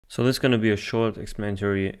So this is going to be a short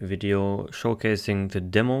explanatory video showcasing the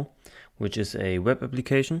demo, which is a web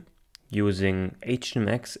application using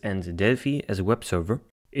HTMX and Delphi as a web server.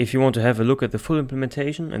 If you want to have a look at the full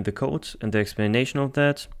implementation and the code and the explanation of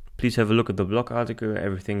that, please have a look at the blog article.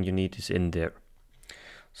 Everything you need is in there.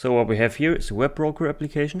 So what we have here is a web broker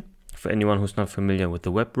application. For anyone who's not familiar with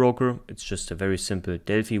the web broker, it's just a very simple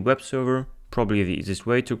Delphi web server, probably the easiest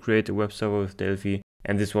way to create a web server with Delphi,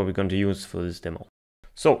 and this is what we're going to use for this demo.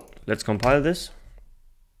 So let's compile this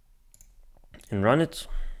and run it.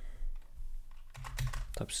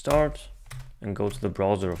 Type start and go to the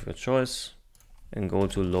browser of your choice and go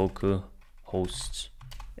to localhost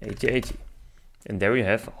 8080. And there we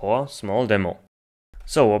have our small demo.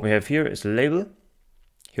 So what we have here is a label.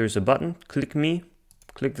 Here's a button, click me,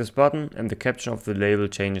 click this button and the caption of the label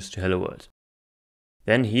changes to hello world.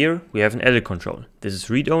 Then here we have an edit control. This is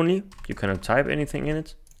read only, you cannot type anything in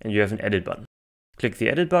it, and you have an edit button. Click the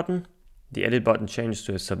edit button changes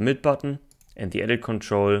to a submit button, and the edit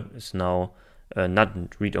control is now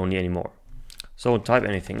not read only anymore. So type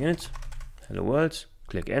anything in it, hello world,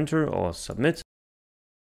 click enter or submit,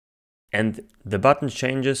 and the button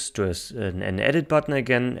changes to an edit button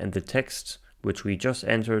again, and the text which we just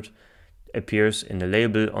entered appears in the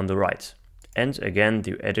label on the right. And again,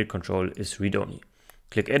 the edit control is read only.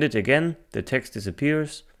 Click edit again, the text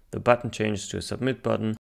disappears, the button changes to a submit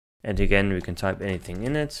button, and again we can type anything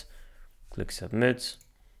in it, click submit,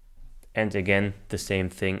 and again the same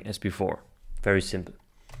thing as before. Very simple.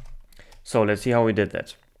 So let's see how we did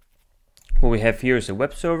that. What we have here is a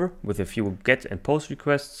web server with a few get and post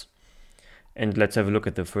requests, and let's have a look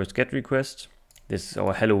at the first get request. This is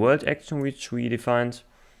our hello world action which we defined.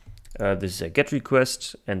 This is a get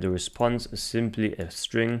request, and the response is simply a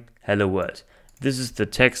string hello world. This is the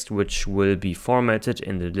text which will be formatted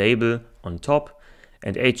in the label on top,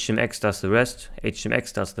 and HTMX does the rest.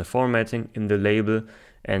 HTMX does the formatting in the label,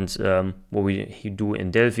 and what we do in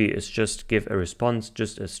Delphi is just give a response,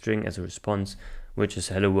 just a string as a response, which is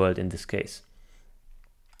hello world in this case.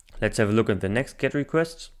 Let's have a look at the next get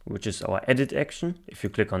request, which is our edit action. If you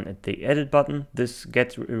click on the edit button, this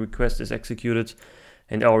get request is executed,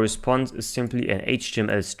 and our response is simply an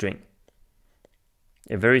HTML string.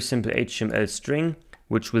 A very simple HTML string,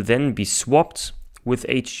 which will then be swapped with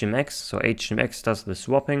HTMX. So HTMX does the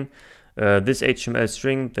swapping. This HTML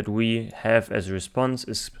string that we have as a response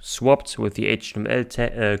is swapped with the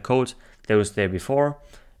HTML code that was there before,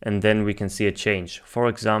 and then we can see a change. For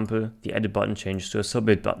example, the edit button changes to a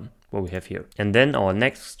submit button, what we have here. And then our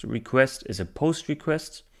next request is a post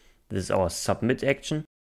request. This is our submit action.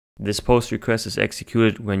 This post request is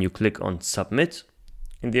executed when you click on submit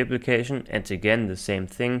in the application, and again the same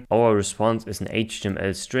thing. Our response is an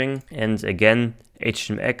HTML string, and again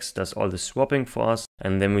HTMX does all the swapping for us,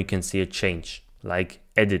 and then we can see a change, like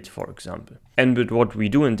edit for example. And but what we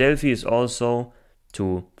do in Delphi is also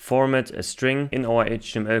to format a string in our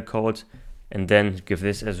HTML code and then give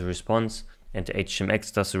this as a response, and the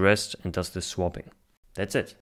HTMX does the rest and does the swapping. That's it.